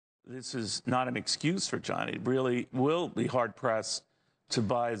this is not an excuse for China. It really will be hard-pressed to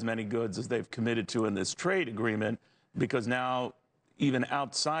buy as many goods as they've committed to in this trade agreement, because now even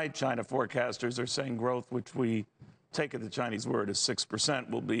outside China, forecasters are saying growth, which we take at the Chinese word as 6%,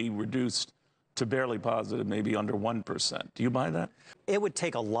 will be reduced to barely positive, maybe under 1%. Do you buy that? It would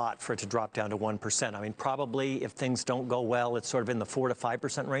take a lot for it to drop down to 1%. I mean, probably if things don't go well, it's sort of in the 4 to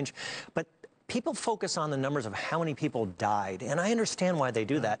 5% range. But people focus on the numbers of how many people died, and I understand why they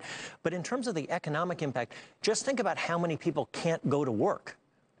do that. But in terms of the economic impact, just think about how many people can't go to work.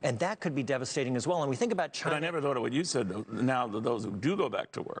 And that could be devastating as well. And we think about China. But I never thought of what you said, though. Now, those who do go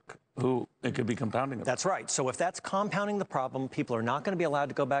back to work, it could be compounding. That's right. So if that's compounding the problem, people are not going to be allowed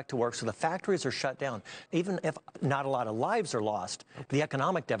to go back to work, so the factories are shut down. Even if not a lot of lives are lost, the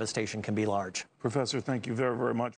economic devastation can be large. Professor, thank you very, very much.